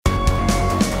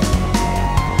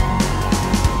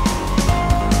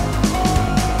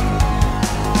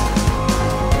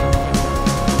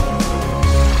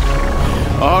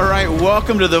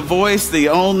welcome to The Voice, the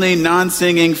only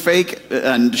non-singing fake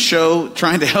show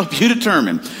trying to help you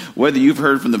determine whether you've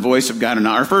heard from the voice of God or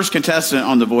not. Our first contestant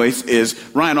on The Voice is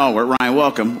Ryan Allward. Ryan,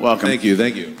 welcome. Thank you.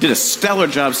 Did a stellar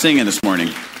job singing this morning.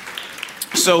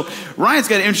 So Ryan's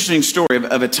got an interesting story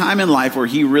of a time in life where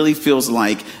he really feels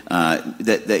like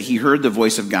that he heard the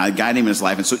voice of God guiding him in his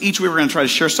life. And so each week we're going to try to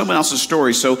share someone else's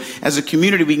story. So as a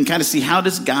community, we can kind of see how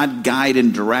does God guide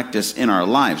and direct us in our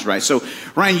lives, right? So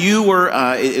Ryan, you were,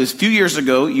 it was a few years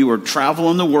ago, you were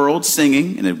traveling the world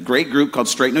singing in a great group called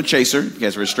Straight No Chaser. You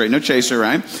guys were Straight No Chaser,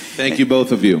 right? Thank you,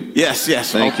 both of you. Yes.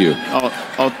 Thank you.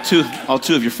 All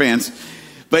two of your fans.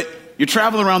 But you're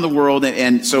traveling around the world,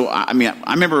 and so, I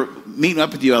remember meeting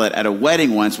up with you at a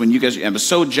wedding once when you guys, I was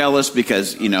so jealous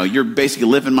because, you're basically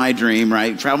living my dream,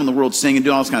 right? Traveling the world, singing,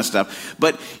 doing all this kind of stuff.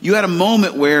 But you had a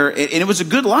moment where, and it was a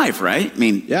good life, right?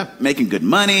 Making good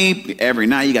money every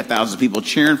night. You got thousands of people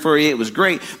cheering for you. It was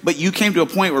great. But you came to a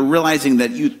point where realizing that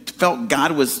you felt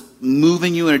God was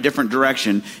moving you in a different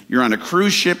direction. You're on a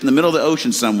cruise ship in the middle of the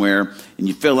ocean somewhere, and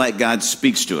you feel like God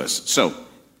speaks to us. So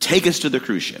take us to the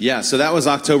cruise ship. Yeah, so that was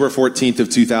October 14th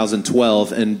of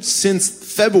 2012, and since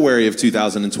February of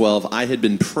 2012, I had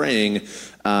been praying,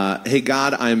 hey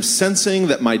God, I am sensing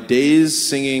that my days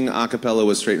singing a cappella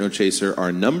with Straight No Chaser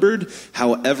are numbered.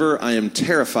 However, I am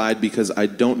terrified because I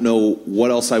don't know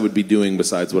what else I would be doing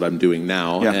besides what I'm doing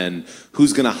now, and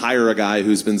who's going to hire a guy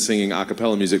who's been singing a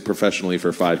cappella music professionally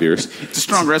for 5 years. It's a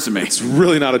strong resume. It's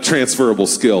really not a transferable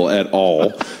skill at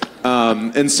all.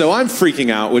 And so I'm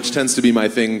freaking out, which tends to be my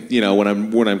thing,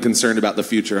 when I'm concerned about the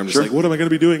future. I'm just like, what am I going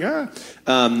to be doing?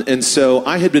 And so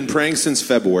I had been praying since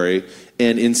February,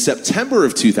 and in September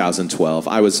of 2012,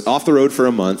 I was off the road for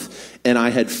a month, and I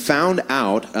had found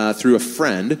out through a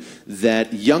friend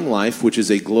that Young Life, which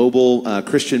is a global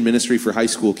Christian ministry for high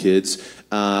school kids,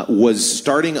 was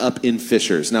starting up in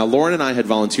Fishers. Now, Lauren and I had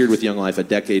volunteered with Young Life a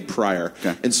decade prior,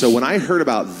 and so when I heard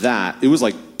about that, it was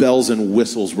like bells and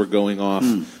whistles were going off.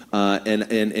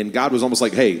 And God was almost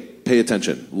like, hey, pay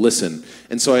attention, listen.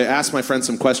 And so I asked my friend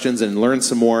some questions and learned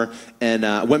some more, and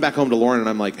went back home to Lauren, and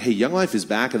I'm like, hey, Young Life is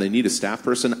back, and they need a staff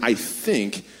person. I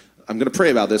think, I'm going to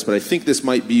pray about this, but I think this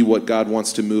might be what God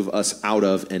wants to move us out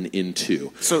of and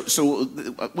into. So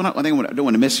one thing I don't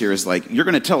want to miss here is, like, you're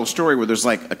going to tell a story where there's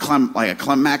like a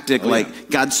climactic,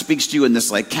 God speaks to you in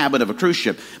this like cabin of a cruise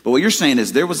ship. But what you're saying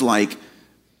is there was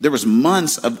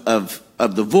months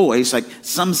of the voice, like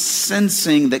some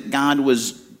sensing that God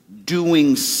was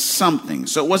doing something.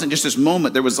 So it wasn't just this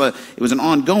moment. It was an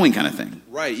ongoing kind of thing.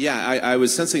 Right. Yeah. I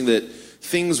was sensing that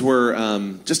things were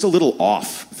just a little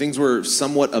off. Things were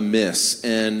somewhat amiss,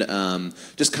 and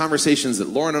just conversations that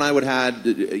Lauren and I would had,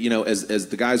 as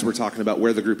the guys were talking about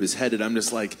where the group is headed. I'm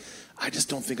just like, I just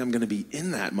don't think I'm going to be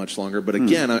in that much longer. But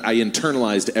again, I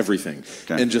internalized everything,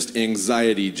 and just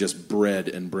anxiety just bred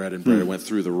and bred and bred. It went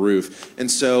through the roof.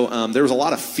 And so there was a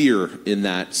lot of fear in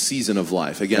that season of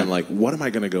life. Again, like, what am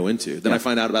I going to go into? Then I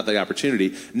find out about the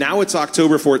opportunity. Now it's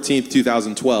October 14th,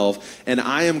 2012, and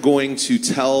I am going to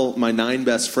tell my 9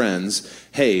 best friends,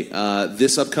 hey,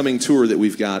 this upcoming tour that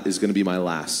we've got is going to be my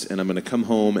last, and I'm going to come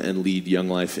home and lead Young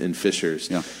Life in Fishers.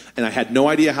 Yeah. And I had no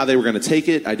idea how they were going to take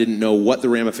it. I didn't know what the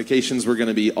ramifications were going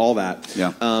to be, all that.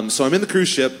 Yeah. So I'm in the cruise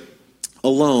ship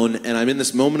alone, and I'm in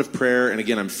this moment of prayer, and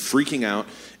again, I'm freaking out,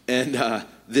 and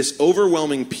this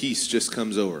overwhelming peace just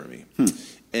comes over me.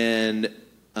 And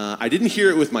I didn't hear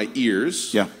it with my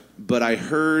ears, but I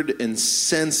heard and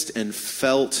sensed and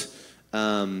felt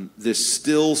this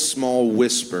still small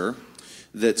whisper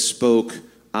that spoke,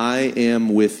 I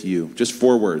am with you. Just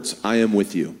 4 words, I am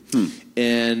with you.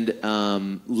 And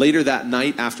later that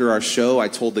night after our show, I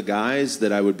told the guys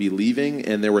that I would be leaving,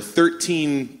 and there were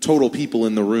 13 total people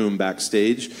in the room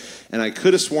backstage. And I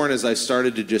could have sworn as I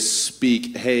started to just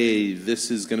speak, hey, this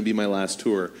is going to be my last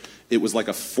tour, it was like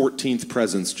a 14th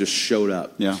presence just showed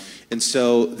up. Yeah. And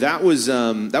so that was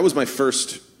my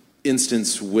first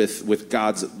instance with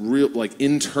God's real, like,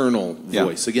 internal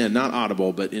voice. Again, not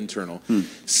audible, but internal.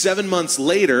 7 months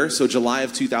later, so July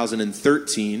of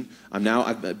 2013,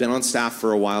 I've been on staff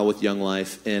for a while with Young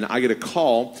Life, and I get a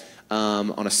call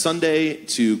on a Sunday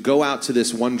to go out to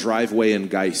this one driveway in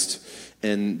Geist.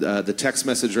 And the text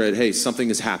message read, hey, something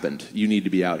has happened. You need to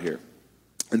be out here.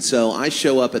 And so I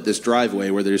show up at this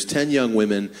driveway where there's 10 young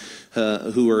women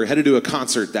who are headed to a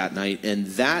concert that night. And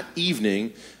that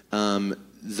evening,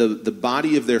 the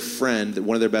body of their friend,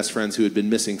 one of their best friends who had been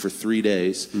missing for 3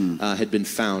 days, had been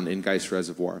found in Geist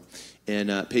Reservoir. And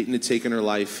Peyton had taken her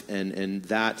life, and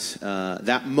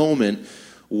that moment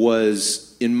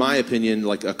was, in my opinion,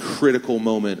 like a critical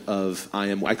moment of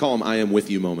I call them I am with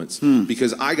you moments.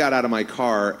 Because I got out of my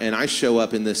car, and I show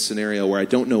up in this scenario where I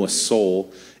don't know a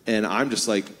soul, And I'm just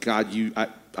like, God,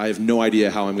 I have no idea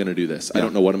how I'm going to do this. I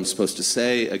don't know what I'm supposed to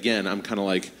say. Again, I'm kind of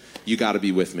like, you got to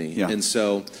be with me. Yeah. And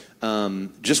so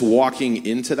just walking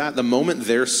into that, the moment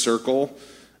their circle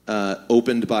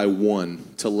opened by one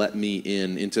to let me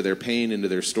into their pain, into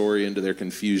their story, into their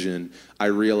confusion, I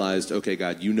realized, okay,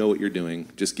 God, you know what you're doing.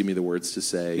 Just give me the words to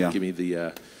say. Yeah. Give me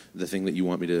the thing that you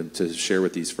want me to share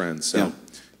with these friends. So,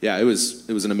 yeah, it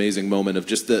was an amazing moment of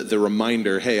just the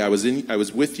reminder. Hey, I was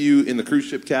with you in the cruise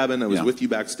ship cabin. I was with you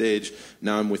backstage.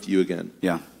 Now I'm with you again.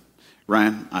 Yeah,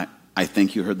 Ryan, I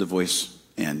think you heard the voice,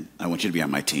 and I want you to be on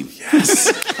my team.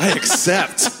 Yes, I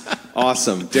accept.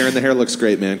 Awesome. Darren, the hair looks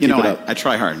great, man. Keep it up. I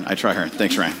try hard.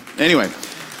 Thanks, Ryan. Anyway,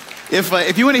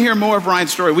 if you want to hear more of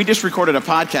Ryan's story, we just recorded a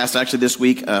podcast actually this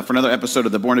week for another episode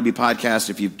of the Born to Be podcast.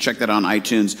 If you check that on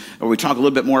iTunes, where we talk a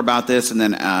little bit more about this, and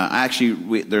then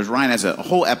there's Ryan has a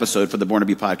whole episode for the Born to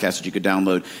Be podcast that you could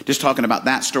download, just talking about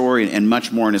that story and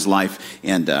much more in his life.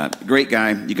 And great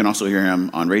guy. You can also hear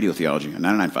him on Radio Theology on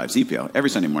 99.5 ZPL every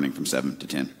Sunday morning from 7 to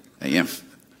 10 a.m.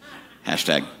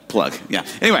 Hashtag plug. Yeah.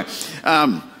 Anyway.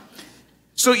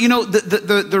 So,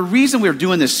 the reason we're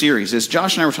doing this series is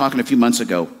Josh and I were talking a few months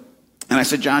ago, and I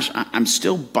said, Josh, I'm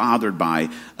still bothered by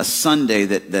a Sunday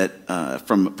that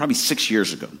from probably 6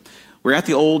 years ago. We're at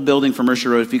the old building for Mercy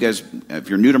Road. If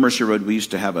you're new to Mercy Road, we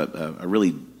used to have a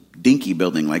really dinky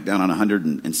building like down on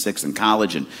 106th and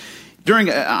College. And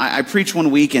I preached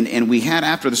one week, and we had,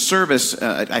 after the service,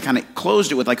 I kind of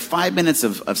closed it with like 5 minutes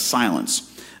of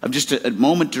silence, of just a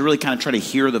moment to really kind of try to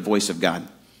hear the voice of God.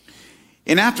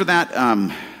 And after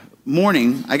that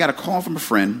morning, I got a call from a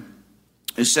friend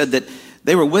who said that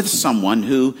they were with someone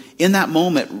who, in that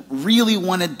moment, really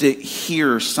wanted to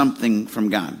hear something from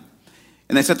God.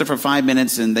 And they sat there for 5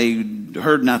 minutes, and they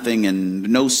heard nothing and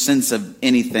no sense of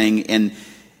anything. And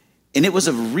it was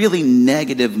a really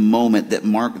negative moment that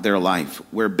marked their life,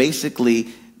 where basically,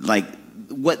 like,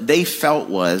 what they felt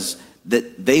was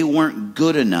that they weren't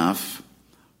good enough,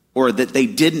 or that they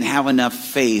didn't have enough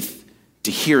faith to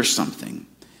hear something.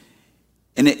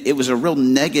 And it was a real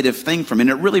negative thing for me. And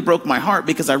it really broke my heart,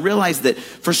 because I realized that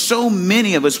for so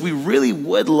many of us, we really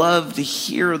would love to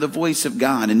hear the voice of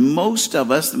God. And most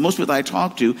people I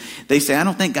talk to, they say, I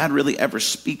don't think God really ever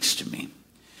speaks to me.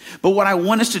 But what I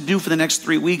want us to do for the next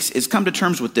 3 weeks is come to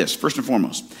terms with this, first and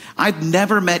foremost. I've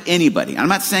never met anybody, I'm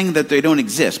not saying that they don't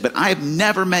exist, but I've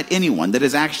never met anyone that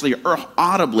has actually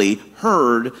audibly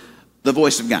heard the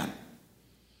voice of God.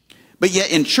 But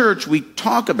yet in church, we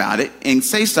talk about it and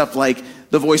say stuff like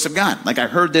the voice of God. Like, I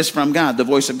heard this from God, the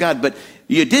voice of God. But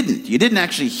you didn't. You didn't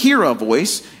actually hear a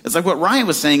voice. It's like what Ryan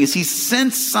was saying, is he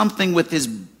sensed something with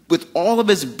all of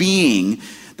his being,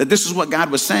 that this is what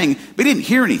God was saying, but he didn't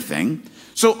hear anything.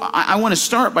 So I want to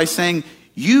start by saying,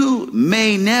 you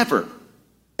may never,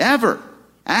 ever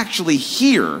actually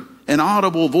hear an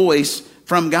audible voice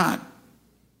from God.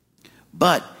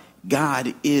 But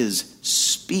God is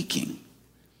speaking.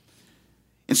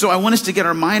 And so I want us to get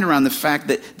our mind around the fact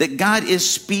that God is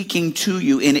speaking to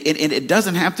you, and it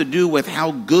doesn't have to do with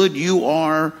how good you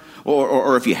are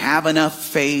or if you have enough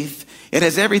faith. It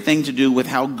has everything to do with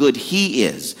how good he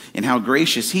is and how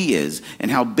gracious he is and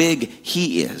how big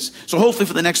he is. So hopefully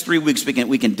for the next 3 weeks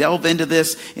we can delve into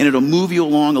this, and it'll move you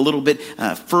along a little bit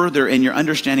further in your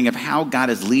understanding of how God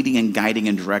is leading and guiding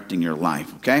and directing your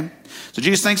life, okay? So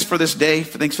Jesus, thanks for this day.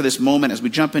 Thanks for this moment. As we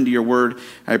jump into your word,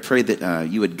 I pray that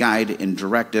you would guide and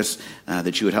direct us,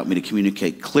 that you would help me to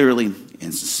communicate clearly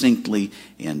and succinctly,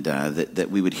 and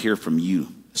that we would hear from you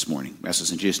this morning. I ask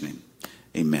this in Jesus' name.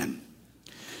 Amen.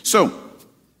 So,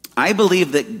 I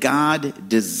believe that God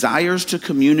desires to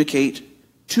communicate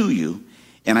to you,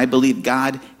 and I believe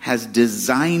God has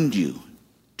designed you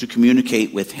to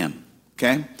communicate with him,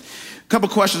 okay? A couple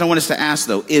questions I want us to ask,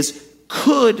 though, is,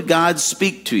 could God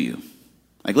speak to you?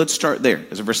 Like, let's start there.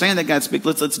 Because if we're saying that God speaks,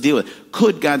 let's deal with it.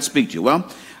 Could God speak to you?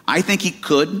 Well, I think he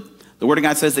could. The Word of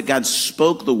God says that God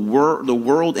spoke the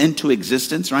world into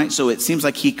existence, right? So it seems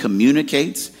like he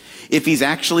communicates. If he's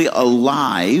actually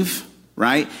alive,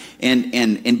 right,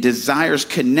 and desires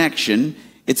connection,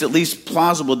 it's at least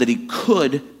plausible that he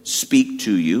could speak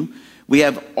to you. We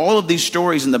have all of these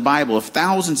stories in the Bible of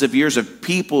thousands of years of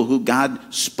people who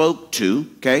God spoke to,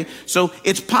 okay? So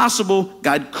it's possible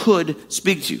God could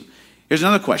speak to you. Here's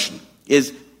another question,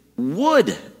 is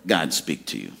would God speak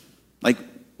to you? Like,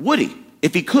 would he?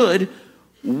 If he could,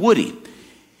 would he?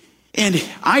 And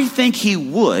I think he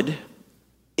would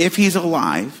if he's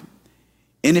alive,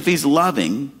 and if he's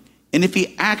loving, and if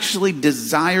he actually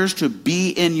desires to be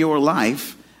in your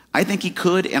life. I think he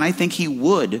could, and I think he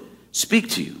would speak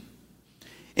to you.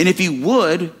 And if he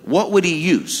would, what would he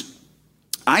use?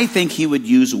 I think he would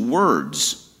use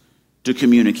words to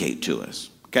communicate to us.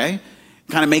 okay?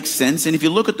 Kind of makes sense. And if you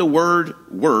look at the word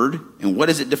and what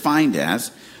is it defined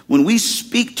as, when we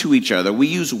speak to each other, we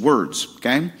use words,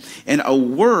 okay? And a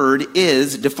word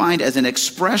is defined as an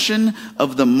expression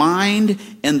of the mind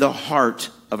and the heart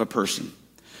of a person.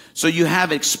 So you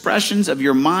have expressions of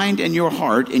your mind and your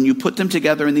heart, and you put them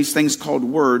together in these things called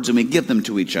words, and we give them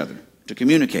to each other to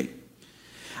communicate.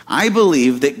 I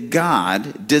believe that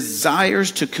God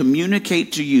desires to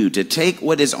communicate to you, to take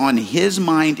what is on his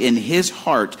mind and his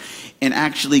heart and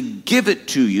actually give it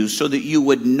to you so that you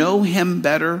would know him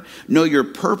better, know your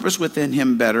purpose within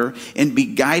him better, and be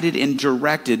guided and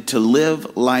directed to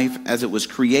live life as it was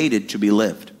created to be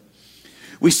lived.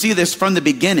 We see this from the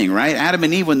beginning, right? Adam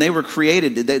and Eve, when they were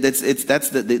created, that's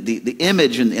the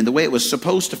image and the way it was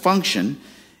supposed to function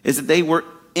is that they were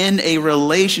in a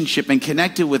relationship and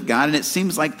connected with God, and it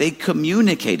seems like they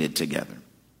communicated together.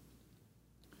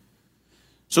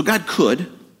 So God could,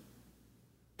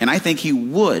 and I think he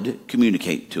would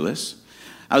communicate to us.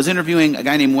 I was interviewing a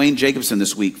guy named Wayne Jacobson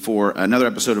this week for another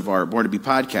episode of our Born to Be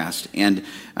podcast. And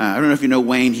I don't know if you know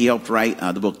Wayne. He helped write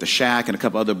the book The Shack and a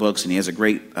couple other books, and he has a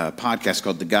great podcast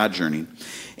called The God Journey.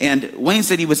 And Wayne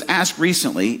said he was asked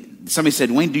recently, somebody said,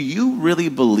 Wayne, do you really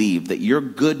believe that you're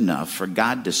good enough for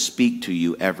God to speak to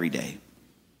you every day?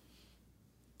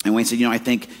 And Wayne said, I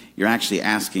think you're actually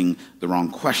asking the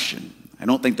wrong question. I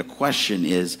don't think the question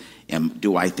is,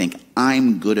 do I think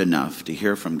I'm good enough to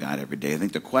hear from God every day? I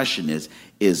think the question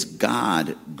is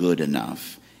God good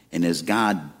enough? And is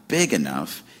God big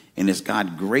enough? And is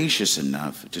God gracious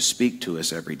enough to speak to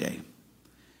us every day?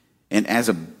 And as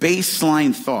a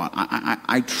baseline thought,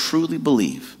 I truly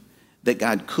believe that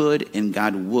God could and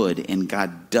God would and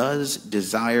God does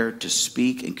desire to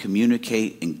speak and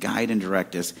communicate and guide and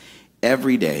direct us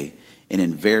every day and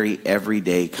in very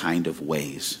everyday kind of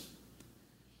ways.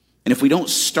 And if we don't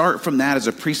start from that as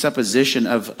a presupposition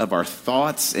of our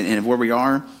thoughts and of where we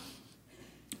are,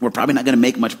 we're probably not going to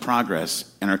make much progress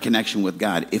in our connection with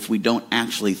God if we don't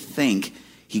actually think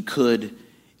he could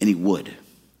and he would.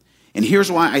 And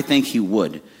here's why I think he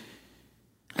would.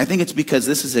 I think it's because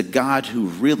this is a God who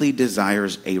really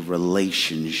desires a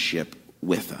relationship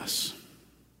with us.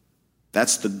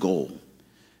 That's the goal.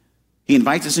 He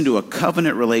invites us into a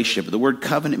covenant relationship. The word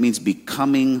covenant means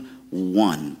becoming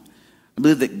one. I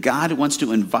believe that God wants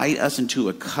to invite us into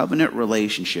a covenant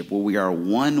relationship where we are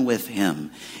one with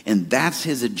him. And that's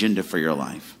his agenda for your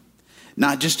life.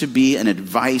 Not just to be an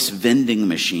advice vending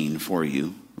machine for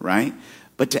you, right?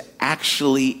 But to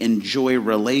actually enjoy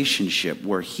relationship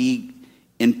where he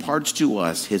imparts to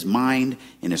us his mind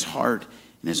and his heart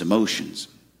and his emotions.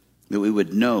 That we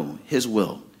would know his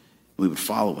will and we would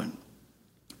follow him.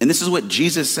 And this is what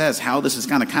Jesus says, how this is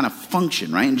going to kind of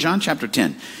function, right? In John chapter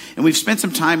 10. And we've spent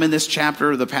some time in this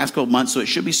chapter the past couple months, so it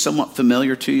should be somewhat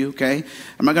familiar to you, okay?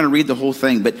 I'm not going to read the whole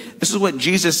thing, but this is what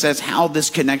Jesus says how this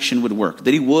connection would work.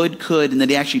 That he would, could, and that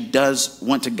he actually does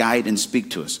want to guide and speak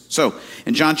to us. So,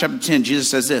 in John chapter 10, Jesus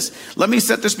says this, "Let me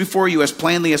set this before you as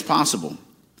plainly as possible.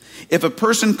 If a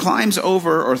person climbs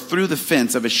over or through the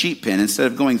fence of a sheep pen instead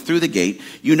of going through the gate,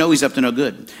 you know he's up to no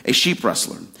good. A sheep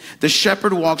rustler. The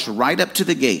shepherd walks right up to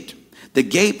the gate. The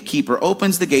gatekeeper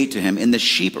opens the gate to him, and the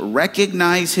sheep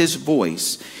recognize his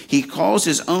voice. He calls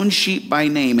his own sheep by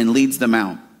name and leads them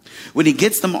out. When he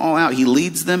gets them all out, he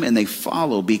leads them, and they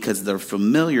follow because they're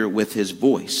familiar with his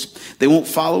voice. They won't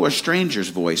follow a stranger's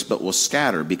voice, but will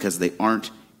scatter because they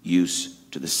aren't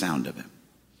used to the sound of it."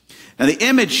 Now, the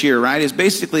image here, right, is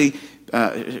basically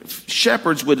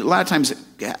shepherds would,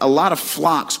 a lot of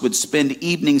flocks would spend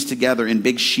evenings together in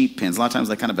big sheep pens, a lot of times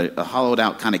like kind of a hollowed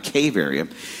out kind of cave area.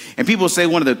 And people say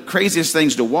one of the craziest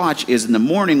things to watch is in the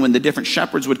morning when the different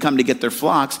shepherds would come to get their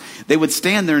flocks, they would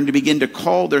stand there and to begin to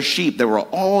call their sheep. They were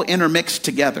all intermixed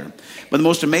together. But the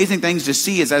most amazing things to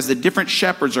see is as the different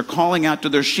shepherds are calling out to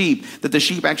their sheep, that the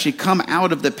sheep actually come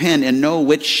out of the pen and know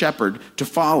which shepherd to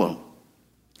follow.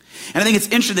 And I think it's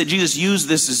interesting that Jesus used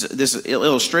this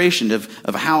illustration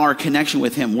of how our connection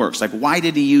with him works. Like, why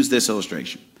did he use this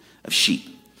illustration of sheep?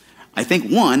 I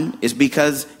think one is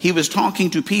because he was talking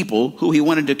to people who he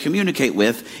wanted to communicate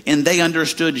with, and they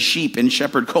understood sheep and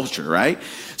shepherd culture, right?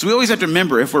 So we always have to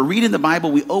remember, if we're reading the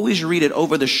Bible, we always read it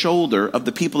over the shoulder of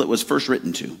the people it was first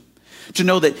written to. To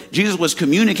know that Jesus was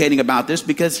communicating about this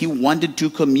because he wanted to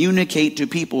communicate to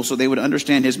people so they would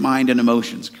understand his mind and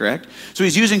emotions, correct? So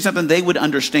he's using something they would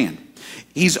understand.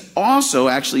 He's also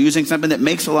actually using something that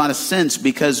makes a lot of sense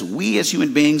because we as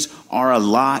human beings are a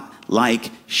lot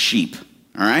like sheep,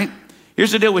 all right?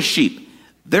 Here's the deal with sheep.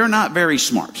 They're not very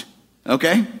smart,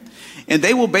 okay? And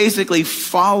they will basically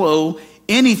follow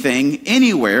anything,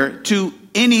 anywhere, to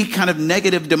any kind of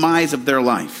negative demise of their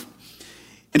life.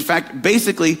 In fact,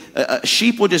 basically,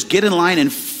 sheep will just get in line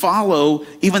and follow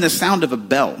even the sound of a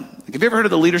bell. Like, have you ever heard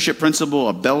of the leadership principle,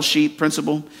 a bell sheep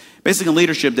principle? Basically, in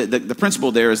leadership, the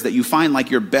principle there is that you find like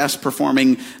your best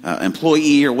performing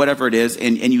employee or whatever it is,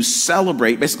 and you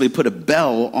celebrate, basically put a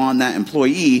bell on that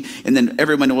employee, and then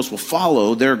everyone else will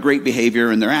follow their great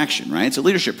behavior and their action, right? It's a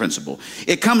leadership principle.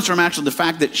 It comes from actually the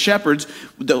fact that shepherds,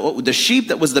 the sheep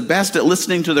that was the best at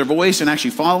listening to their voice and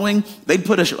actually following, they'd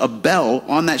put a bell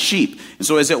on that sheep. And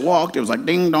so as it walked, it was like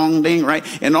ding, dong, ding, right?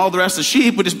 And all the rest of the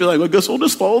sheep would just be like, well, I guess we'll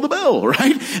just follow the bell,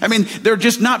 right? I mean, they're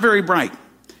just not very bright.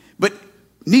 But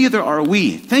neither are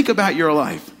we. Think about your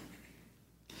life.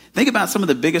 Think about some of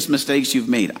the biggest mistakes you've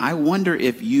made. I wonder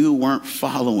if you weren't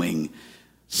following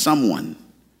someone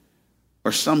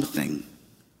or something,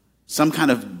 some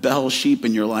kind of bell sheep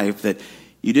in your life that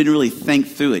you didn't really think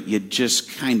through it. You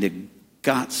just kind of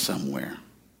got somewhere.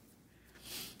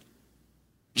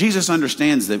 Jesus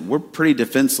understands that we're pretty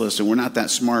defenseless and we're not that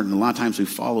smart, and a lot of times we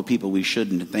follow people we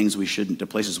shouldn't, and things we shouldn't, to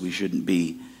places we shouldn't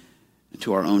be,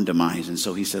 to our own demise. And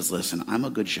so he says, listen, I'm a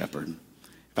good shepherd. In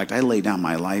fact, I lay down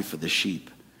my life for the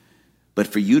sheep. But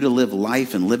for you to live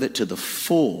life and live it to the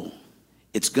full,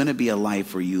 it's going to be a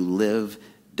life where you live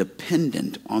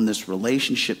dependent on this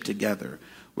relationship together,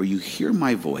 where you hear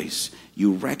my voice,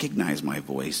 you recognize my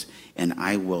voice, and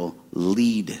I will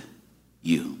lead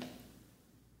you.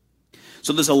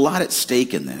 So there's a lot at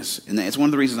stake in this. And it's one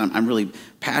of the reasons I'm really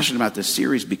passionate about this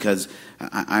series, because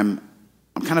I'm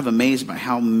kind of amazed by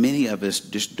how many of us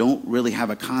just don't really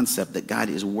have a concept that God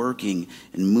is working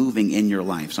and moving in your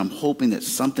life. So I'm hoping that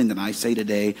something that I say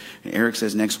today, and Eric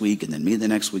says next week, and then me the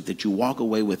next week, that you walk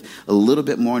away with a little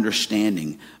bit more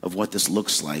understanding of what this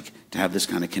looks like to have this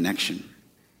kind of connection.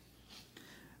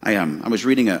 I was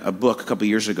reading a book a couple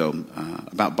years ago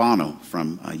about Bono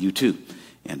from U2.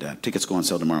 And tickets go on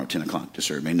sale tomorrow at 10 o'clock, just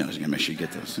so everybody knows. You got to make sure you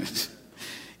get those.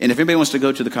 And if anybody wants to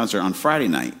go to the concert on Friday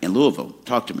night in Louisville,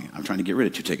 talk to me. I'm trying to get rid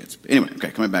of 2 tickets. But anyway, okay,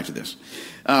 coming back to this.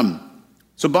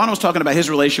 So Bono was talking about his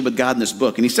relationship with God in this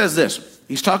book. And he says this.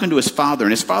 He's talking to his father.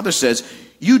 And his father says,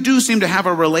 you do seem to have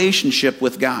a relationship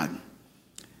with God.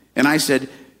 And I said,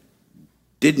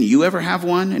 didn't you ever have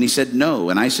one? And he said, no.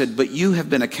 And I said, but you have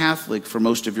been a Catholic for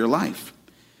most of your life.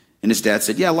 And his dad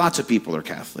said, yeah, lots of people are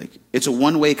Catholic. It's a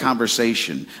one-way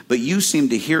conversation. But you seem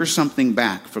to hear something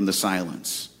back from the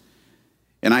silence.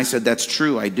 And I said, that's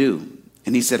true, I do.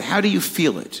 And he said, how do you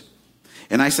feel it?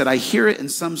 And I said, I hear it in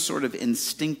some sort of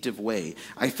instinctive way.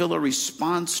 I feel a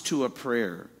response to a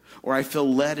prayer, or I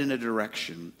feel led in a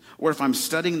direction. Or if I'm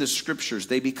studying the scriptures,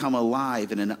 they become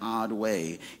alive in an odd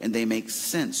way, and they make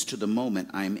sense to the moment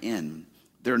I'm in.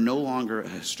 They're no longer a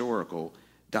historical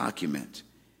document.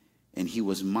 And he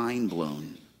was mind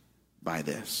blown by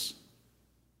this.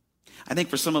 I think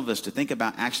for some of us to think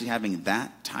about actually having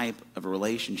that type of a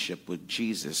relationship with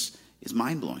Jesus is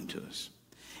mind-blowing to us.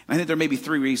 And I think there may be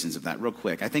 3 reasons of that real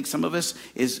quick. I think some of us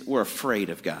we're afraid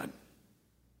of God.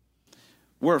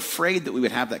 We're afraid that we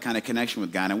would have that kind of connection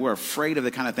with God, and we're afraid of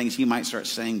the kind of things he might start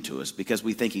saying to us because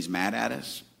we think he's mad at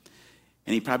us.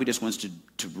 And he probably just wants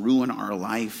to ruin our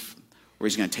life, or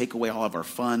he's going to take away all of our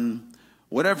fun.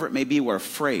 Whatever it may be, we're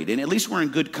afraid. And at least we're in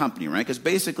good company, right? Because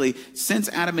basically, since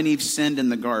Adam and Eve sinned in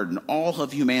the garden, all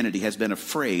of humanity has been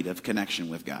afraid of connection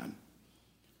with God.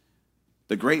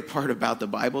 The great part about the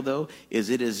Bible, though, is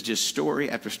it is just story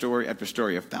after story after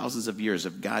story of thousands of years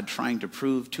of God trying to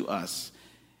prove to us,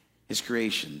 his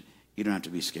creation, you don't have to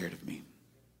be scared of me.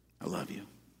 I love you,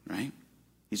 right?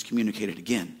 He's communicated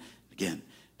again, again,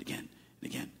 again, and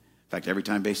again. In fact, every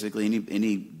time basically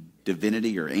any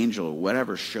divinity or angel or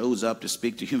whatever shows up to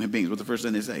speak to human beings, what's the first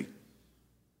thing they say?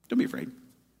 Don't be afraid,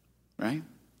 right?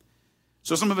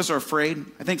 So some of us are afraid.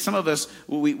 I think some of us,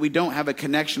 we don't have a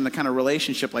connection, the kind of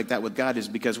relationship like that with God is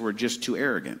because we're just too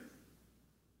arrogant.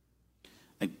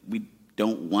 Like we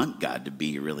don't want God to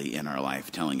be really in our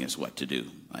life telling us what to do.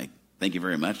 Like, thank you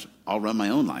very much. I'll run my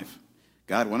own life.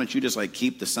 God, why don't you just like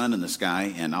keep the sun in the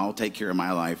sky and I'll take care of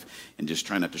my life and just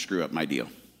try not to screw up my deal,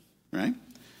 right?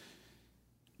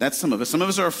 That's some of us. Some of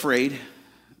us are afraid.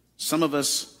 Some of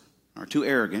us are too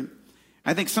arrogant.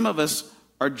 I think some of us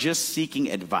are just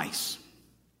seeking advice.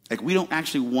 Like we don't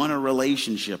actually want a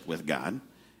relationship with God.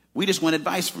 We just want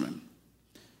advice from him.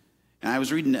 And I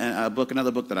was reading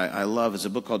another book that I love. It's a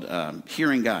book called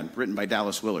Hearing God, written by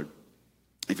Dallas Willard.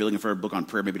 If you're looking for a book on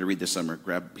prayer, maybe to read this summer,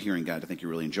 grab Hearing God. I think you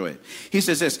really enjoy it. He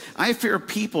says this, I fear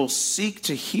people seek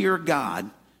to hear God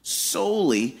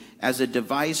solely as a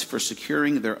device for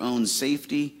securing their own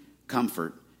safety,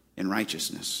 comfort, and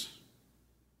righteousness.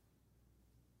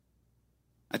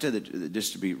 I tell you,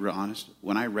 just to be real honest,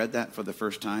 when I read that for the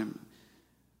first time,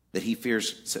 that he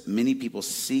fears that many people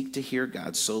seek to hear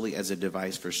God solely as a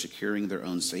device for securing their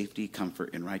own safety, comfort,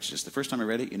 and righteousness. The first time I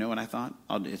read it, you know what I thought?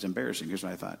 It's embarrassing. Here's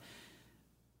what I thought.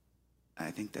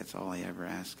 I think that's all I ever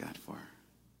asked God for.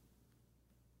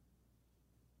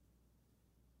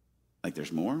 Like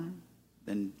there's more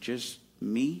than just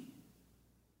me?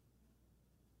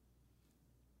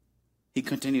 He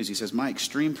continues, he says, my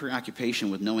extreme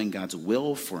preoccupation with knowing God's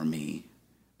will for me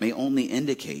may only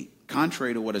indicate,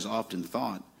 contrary to what is often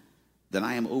thought, that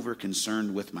I am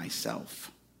over-concerned with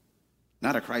myself,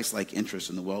 not a Christ-like interest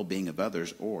in the well-being of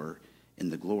others or in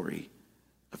the glory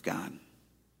of God.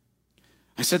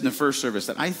 I said in the first service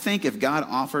that I think if God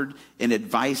offered an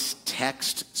advice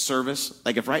text service,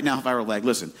 like if right now if I were like,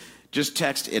 listen, just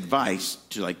text advice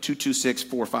to like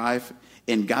 22645,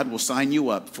 and God will sign you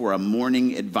up for a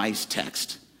morning advice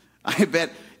text. I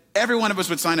bet every one of us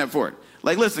would sign up for it.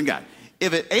 Like, listen, God,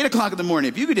 if at 8 o'clock in the morning,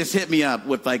 if you could just hit me up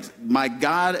with like my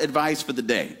God advice for the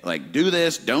day, like do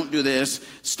this, don't do this,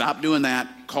 stop doing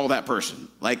that, call that person.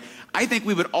 Like, I think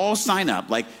we would all sign up,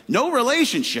 like no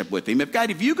relationship with him. If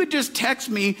God, if you could just text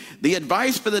me the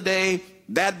advice for the day,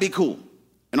 that'd be cool.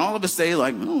 And all of us say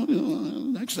like,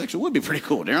 oh, actually would be pretty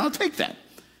cool. Darren, I'll take that.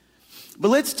 But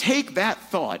let's take that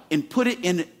thought and put it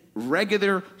in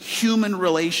regular human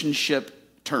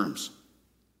relationship terms.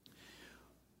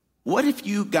 What if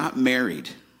you got married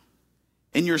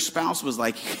and your spouse was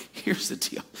like, here's the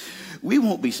deal. We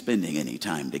won't be spending any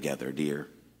time together, dear.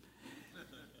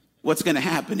 What's going to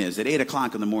happen is at 8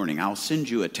 o'clock in the morning, I'll send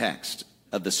you a text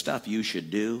of the stuff you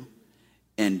should do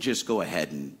and just go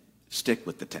ahead and stick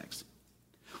with the text.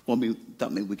 Well, we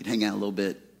thought maybe we could hang out a little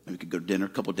bit. Maybe we could go to dinner, a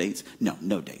couple dates.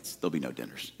 No dates. There'll be no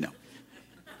dinners. No.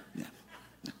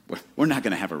 We're not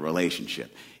going to have a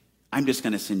relationship. I'm just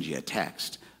going to send you a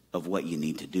text of what you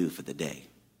need to do for the day.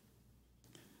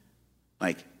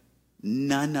 Like,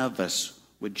 none of us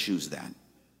would choose that.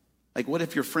 Like, what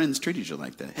if your friends treated you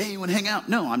like that? Hey, you want to hang out?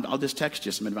 No, I'll just text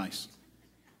you some advice.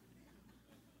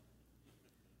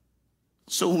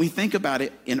 So when we think about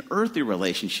it in earthly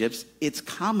relationships, it's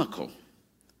comical.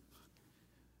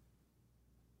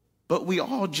 But we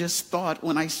all just thought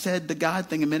when I said the God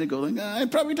thing a minute ago, like, I'd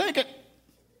probably take it.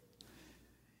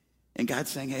 And God's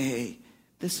saying, hey,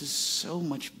 this is so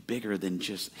much bigger than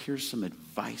just, here's some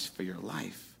advice for your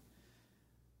life.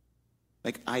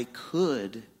 Like I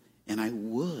could and I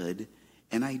would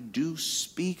and I do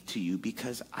speak to you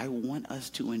because I want us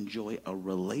to enjoy a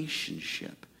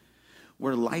relationship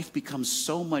where life becomes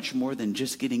so much more than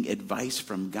just getting advice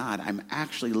from God. I'm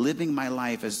actually living my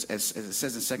life, as it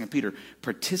says in 2 Peter,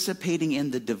 participating in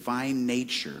the divine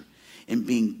nature and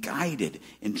being guided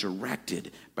and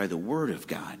directed by the Word of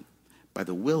God, by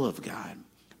the will of God,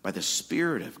 by the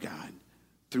Spirit of God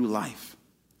through life.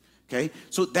 Okay?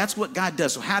 So that's what God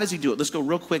does. So how does he do it? Let's go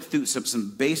real quick through some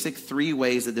basic 3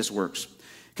 ways that this works.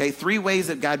 Okay, 3 ways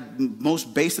that God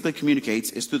most basically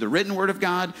communicates is through the written word of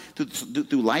God,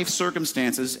 through life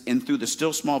circumstances, and through the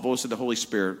still small voice of the Holy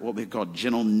Spirit, what we call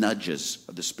gentle nudges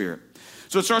of the Spirit.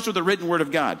 So it starts with the written word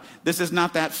of God. This is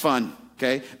not that fun,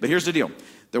 okay? But here's the deal.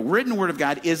 The written word of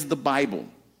God is the Bible.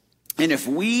 And if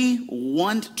we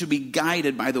want to be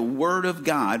guided by the word of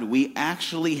God, we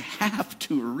actually have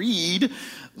to read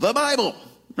the Bible,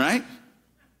 right?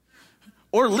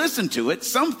 Or listen to it,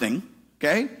 something,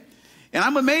 okay? And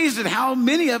I'm amazed at how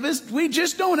many of us, we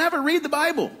just don't ever read the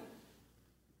Bible.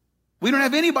 We don't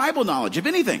have any Bible knowledge of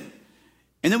anything.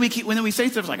 And then when we say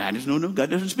stuff like, I just don't know, God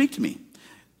doesn't speak to me.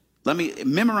 Let me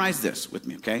memorize this with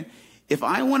me, okay? If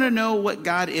I want to know what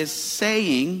God is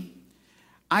saying,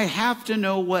 I have to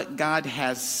know what God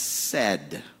has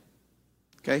said.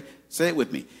 Okay? Say it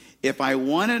with me. If I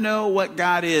want to know what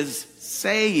God is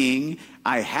saying,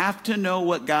 I have to know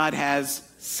what God has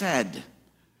said.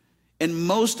 And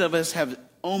most of us have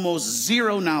almost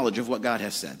zero knowledge of what God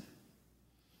has said.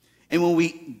 And when we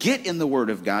get in the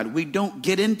Word of God, we don't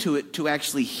get into it to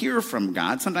actually hear from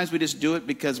God. Sometimes we just do it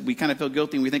because we kind of feel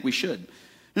guilty and we think we should.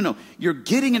 No. You're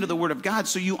getting into the Word of God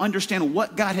so you understand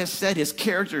what God has said, His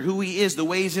character, who He is, the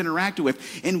way He's interacted with.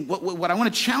 And what I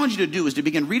want to challenge you to do is to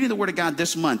begin reading the Word of God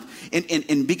this month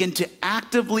and begin to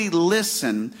actively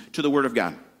listen to the Word of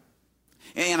God.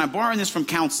 And I'm borrowing this from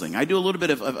counseling. I do a little bit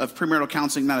of premarital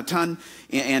counseling, not a ton.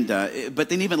 But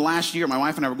then even last year, my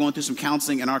wife and I were going through some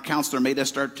counseling, and our counselor made us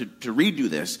start to redo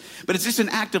this. But it's just an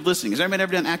active listening. Has anybody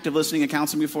ever done active listening in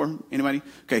counseling before? Anybody?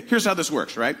 Okay, here's how this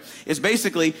works, right? It's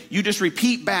basically you just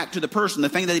repeat back to the person the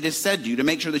thing that they just said to you to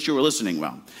make sure that you were listening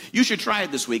well. You should try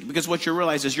it this week because what you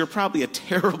realize is you're probably a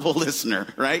terrible listener,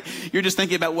 right? You're just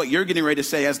thinking about what you're getting ready to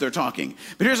say as they're talking.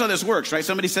 But here's how this works, right?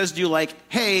 Somebody says to you like,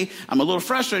 hey, I'm a little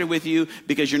frustrated with you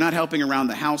because you're not helping around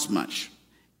the house much.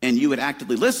 and you would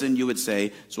actively listen, you would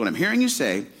say, so what I'm hearing you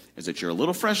say is that you're a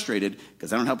little frustrated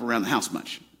because I don't help around the house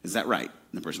much. Is that right?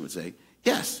 And the person would say,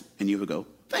 yes. And you would go,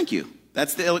 thank you.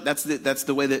 That's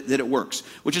the way that it works,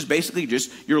 which is basically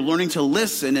just you're learning to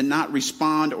listen and not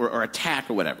respond or attack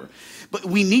or whatever. But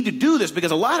we need to do this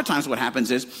because a lot of times what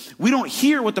happens is we don't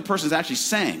hear what the person's actually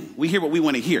saying. We hear what we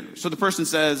want to hear. So the person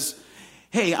says,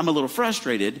 hey, I'm a little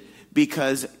frustrated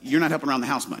because you're not helping around the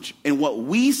house much. And what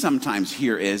we sometimes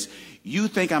hear is, you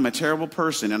think I'm a terrible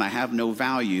person and I have no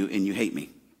value and you hate me.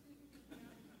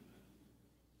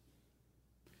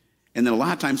 And then a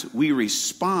lot of times we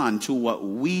respond to what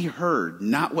we heard,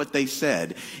 not what they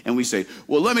said. And we say,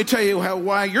 well, let me tell you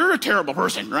why you're a terrible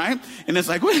person, right? And it's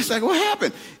like, wait a second, what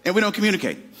happened? And we don't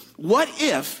communicate. What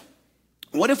if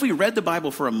we read the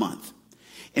Bible for a month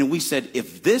and we said,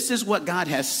 if this is what God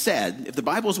has said, if the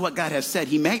Bible is what God has said,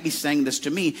 he might be saying this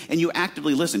to me, and you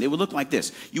actively listen. It would look like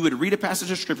this. You would read a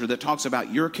passage of scripture that talks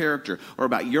about your character or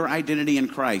about your identity in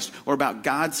Christ or about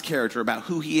God's character, about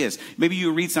who he is. Maybe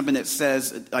you read something that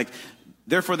says, like,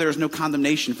 therefore there is no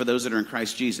condemnation for those that are in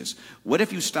Christ Jesus. What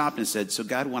if you stopped and said, so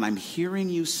God, what I'm hearing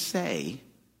you say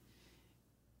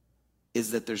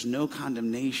is that there's no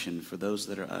condemnation for those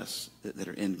that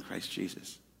are in Christ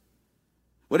Jesus.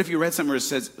 What if you read somewhere that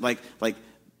says, like,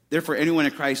 therefore anyone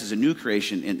in Christ is a new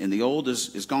creation, and the old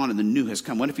is gone and the new has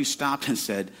come? What if you stopped and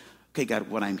said, okay, God,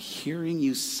 what I'm hearing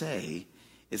you say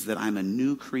is that I'm a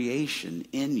new creation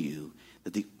in you,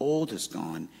 that the old has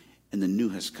gone and the new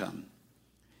has come.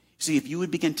 See, if you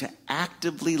would begin to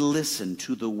actively listen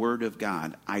to the word of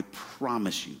God, I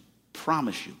promise you,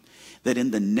 that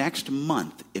in the next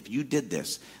month, if you did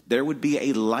this, there would be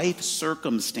a life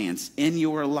circumstance in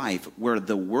your life where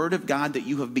the word of God that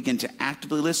you have begun to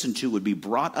actively listen to would be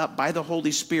brought up by the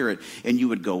Holy Spirit, and you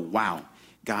would go, wow,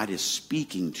 God is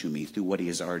speaking to me through what he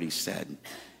has already said.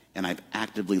 And I've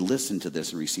actively listened to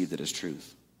this and received it as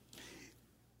truth.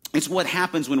 It's what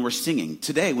happens when we're singing.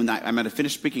 Today, when I'm going to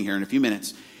finish speaking here in a few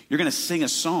minutes, you're going to sing a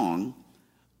song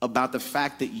about the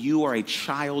fact that you are a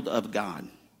child of God.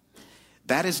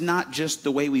 That is not just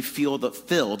the way we fill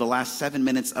the last 7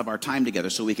 minutes of our time together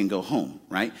so we can go home,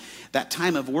 right? That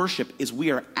time of worship is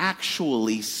we are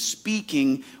actually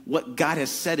speaking what God has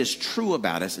said is true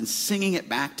about us and singing it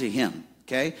back to him,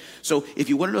 okay? So if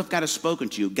you want to know if God has spoken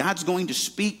to you, God's going to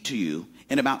speak to you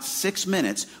in about 6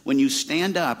 minutes when you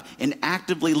stand up and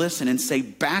actively listen and say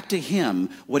back to him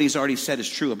what he's already said is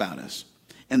true about us.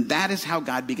 And that is how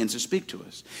God begins to speak to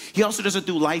us. He also does it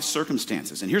through life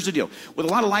circumstances. And here's the deal. With a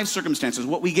lot of life circumstances,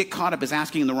 what we get caught up is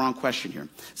asking the wrong question here.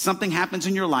 Something happens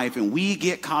in your life and we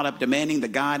get caught up demanding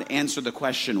that God answer the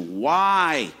question,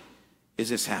 why is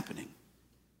this happening?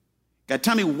 God,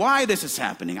 tell me why this is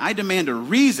happening. I demand a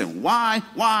reason. Why?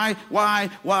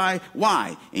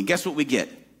 And guess what we get?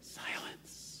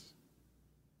 Silence.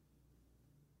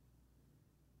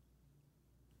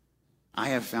 I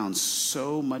have found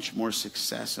so much more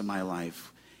success in my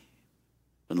life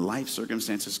when life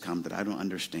circumstances come that I don't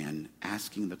understand,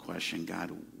 asking the question, God,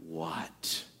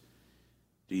 what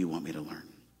do you want me to learn?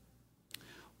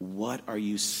 What are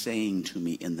you saying to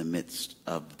me in the midst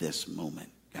of this moment,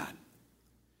 God?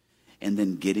 And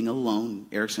then getting alone,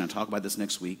 Eric's going to talk about this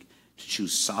next week, to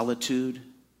choose solitude,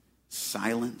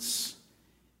 silence,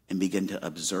 and begin to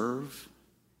observe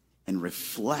and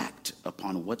reflect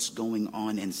upon what's going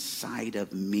on inside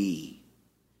of me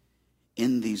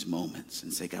in these moments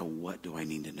and say, God, what do I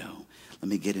need to know? Let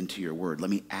me get into your word.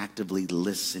 Let me actively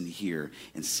listen here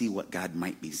and see what God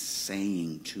might be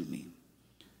saying to me.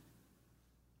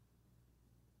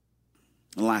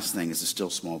 The last thing is the still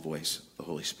small voice of the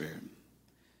Holy Spirit.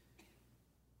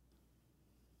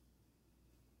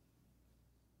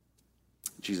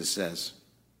 Jesus says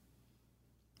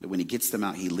that when he gets them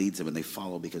out, he leads them and they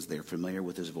follow because they are familiar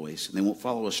with his voice. And they won't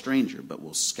follow a stranger, but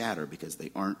will scatter because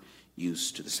they aren't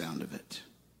used to the sound of it.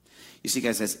 You see,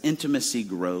 guys, as intimacy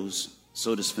grows,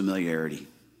 so does familiarity.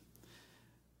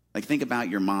 Like, think about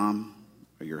your mom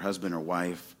or your husband or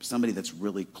wife, somebody that's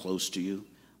really close to you.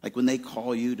 Like, when they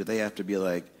call you, do they have to be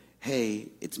like, hey,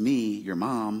 it's me, your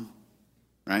mom,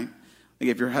 right? Like,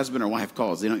 if your husband or wife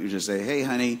calls, they don't usually say, hey,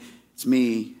 honey, it's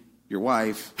me, your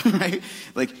wife, right?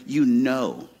 Like, you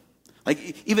know.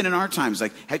 Like, even in our times,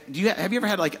 like, have you ever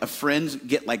had like a friend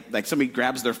get like somebody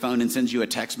grabs their phone and sends you a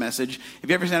text message? Have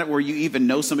you ever had it where you even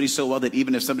know somebody so well that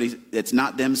even if somebody that's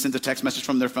not them sends a text message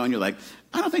from their phone, you're like,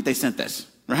 I don't think they sent this,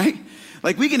 right?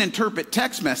 Like, we can interpret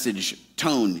text message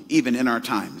tone even in our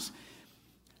times.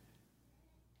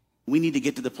 We need to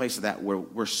get to the place of that where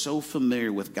we're so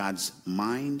familiar with God's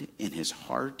mind and his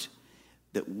heart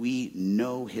that we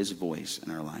know his voice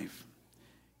in our life.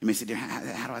 You may say,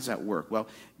 how does that work? Well,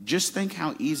 just think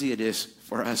how easy it is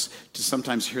for us to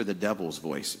sometimes hear the devil's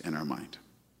voice in our mind.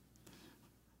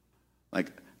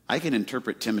 Like, I can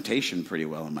interpret temptation pretty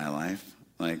well in my life.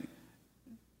 Like,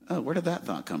 oh, where did that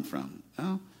thought come from?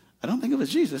 Oh, I don't think it was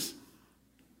Jesus,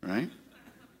 right?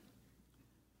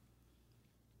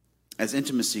 As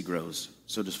intimacy grows,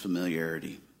 so does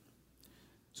familiarity.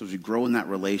 So as we grow in that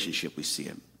relationship, we see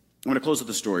it. I'm going to close with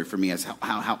a story for me as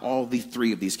how all the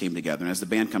three of these came together. And as the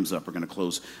band comes up, we're going to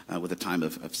close with a time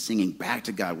of singing back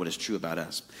to God what is true about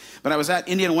us. But I was at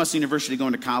Indiana Wesleyan University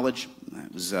going to college.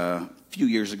 It was a few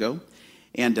years ago.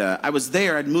 And I was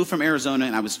there. I'd moved from Arizona,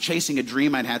 and I was chasing a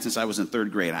dream I'd had since I was in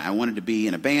third grade. I wanted to be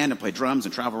in a band and play drums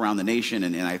and travel around the nation,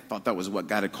 and I thought that was what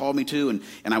God had called me to,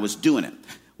 and I was doing it.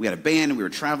 We had a band, and we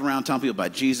were traveling around telling people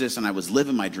about Jesus, and I was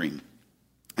living my dream.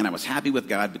 And I was happy with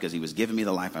God because he was giving me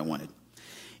the life I wanted.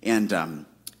 And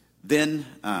then,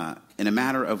 in a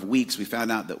matter of weeks, we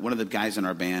found out that one of the guys in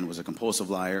our band was a compulsive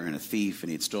liar and a thief,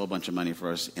 and he'd stole a bunch of money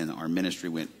for us, and our ministry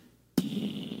went.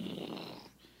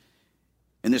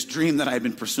 And this dream that I had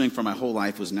been pursuing for my whole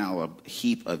life was now a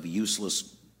heap of useless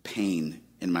pain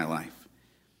in my life.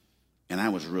 And I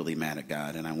was really mad at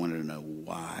God, and I wanted to know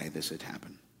why this had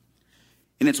happened.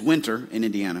 And it's winter in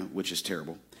Indiana, which is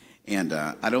terrible. And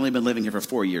I'd only been living here for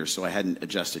 4 years, so I hadn't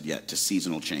adjusted yet to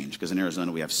seasonal change. Because in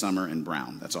Arizona, we have summer and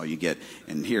brown. That's all you get.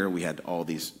 And here we had all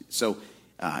these. So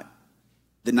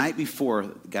the night before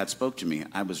God spoke to me,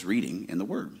 I was reading in the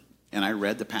Word. And I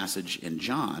read the passage in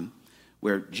John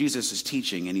where Jesus is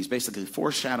teaching, and he's basically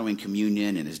foreshadowing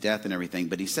communion and his death and everything.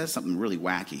 But he says something really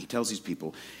wacky. He tells these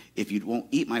people, if you won't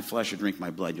eat my flesh or drink my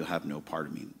blood, you'll have no part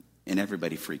of me. And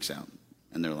everybody freaks out.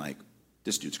 And they're like,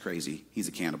 this dude's crazy. He's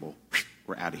a cannibal.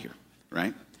 We're out of here,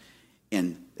 right?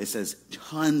 And it says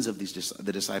tons of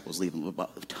the disciples leave him,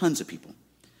 tons of people.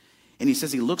 And he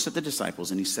says he looks at the disciples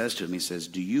and he says to them, he says,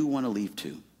 do you want to leave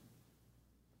too?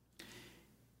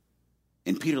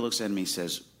 And Peter looks at him and he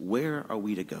says, where are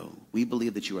we to go? We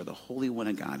believe that you are the Holy One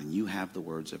of God and you have the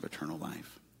words of eternal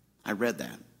life. I read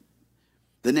that.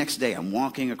 The next day, I'm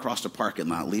walking across the parking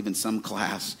lot, leaving some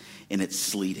class, and it's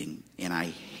sleeting, and I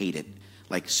hate it.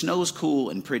 Like, snow's cool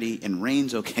and pretty, and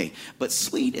rain's okay. But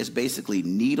sleet is basically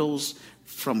needles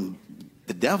from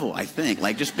the devil, I think.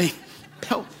 Like, just being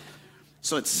pelted.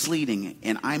 So it's sleeting,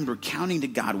 and I'm recounting to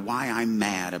God why I'm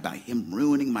mad about him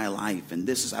ruining my life. And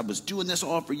I was doing this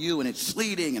all for you, and it's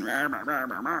sleeting, and rah, rah, rah,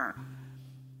 rah, rah.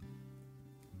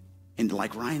 And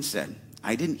like Ryan said,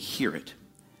 I didn't hear it.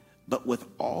 But with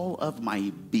all of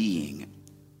my being,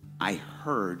 I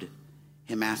heard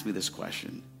him ask me this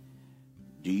question.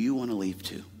 Do you want to leave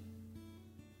too?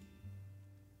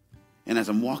 And as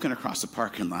I'm walking across the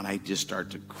parking lot, I just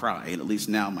start to cry. And at least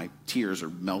now my tears are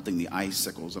melting the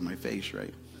icicles on my face,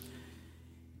 right?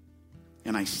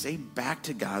 And I say back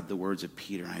to God the words of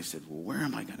Peter. And I said, well, where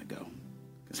am I going to go?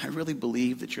 Because I really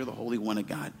believe that you're the Holy One of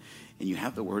God. And you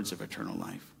have the words of eternal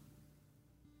life.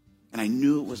 And I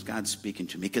knew it was God speaking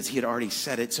to me because he had already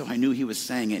said it. So I knew he was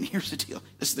saying it. And here's the deal.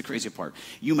 This is the crazy part.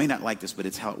 You may not like this, but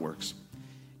it's how it works.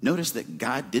 Notice that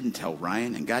God didn't tell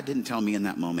Ryan, and God didn't tell me in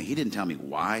that moment. He didn't tell me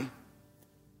why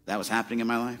that was happening in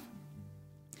my life.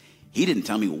 He didn't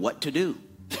tell me what to do.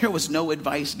 There was no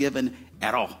advice given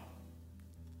at all.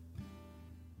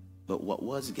 But what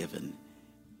was given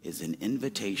is an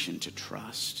invitation to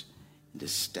trust and to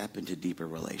step into deeper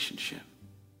relationship.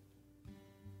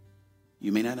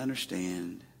 You may not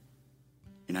understand.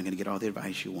 You're not going to get all the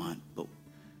advice you want, but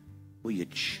will you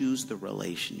choose the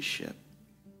relationship?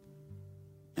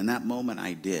 In that moment,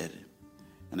 I did.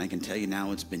 And I can tell you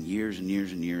now it's been years and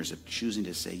years and years of choosing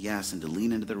to say yes and to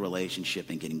lean into the relationship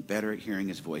and getting better at hearing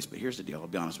his voice. But here's the deal. I'll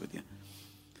be honest with you.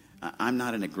 I'm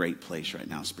not in a great place right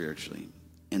now spiritually.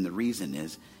 And the reason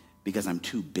is because I'm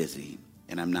too busy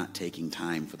and I'm not taking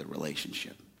time for the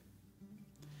relationship.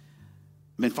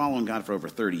 I've been following God for over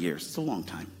 30 years. It's a long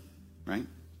time, right?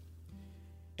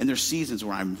 And there's seasons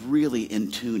where I'm really in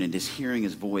tune and just hearing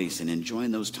his voice and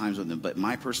enjoying those times with him. But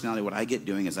my personality, what I get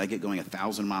doing is I get going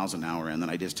 1,000 miles an hour, and then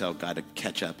I just tell God to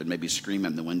catch up and maybe scream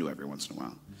in the window every once in a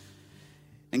while.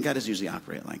 And God doesn't usually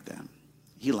operate like that.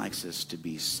 He likes us to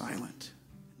be silent,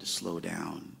 to slow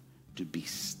down, to be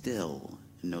still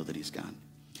and know that he's God.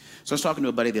 So I was talking to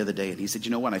a buddy the other day, and he said, you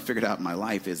know what I figured out in my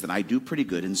life is that I do pretty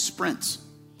good in sprints.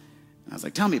 And I was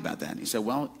like, tell me about that. And he said,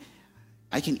 well,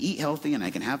 I can eat healthy and I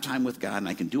can have time with God and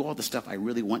I can do all the stuff I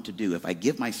really want to do if I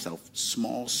give myself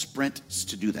small sprints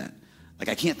to do that. Like,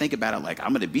 I can't think about it like I'm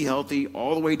going to be healthy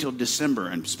all the way till December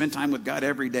and spend time with God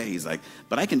every day. He's like,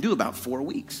 but I can do about 4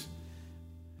 weeks.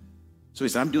 So he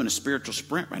said, I'm doing a spiritual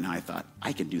sprint right now. I thought,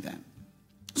 I can do that.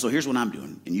 So here's what I'm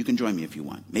doing, and you can join me if you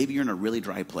want. Maybe you're in a really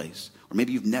dry place, or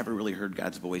maybe you've never really heard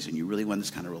God's voice and you really want this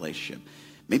kind of relationship.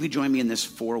 Maybe join me in this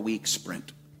 4-week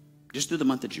sprint, just through the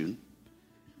month of June.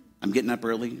 I'm getting up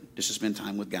early just to spend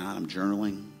time with God. I'm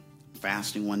journaling,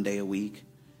 fasting 1 day a week.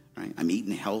 Right? I'm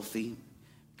eating healthy.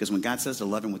 Because when God says to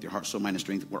love him with your heart, soul, mind, and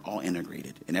strength, we're all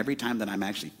integrated. And every time that I'm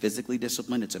actually physically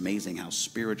disciplined, it's amazing how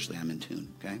spiritually I'm in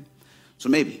tune, okay? So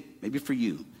maybe for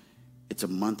you, it's a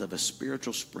month of a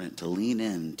spiritual sprint to lean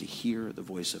in, to hear the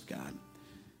voice of God.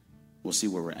 We'll see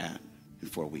where we're at in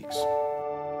 4 weeks.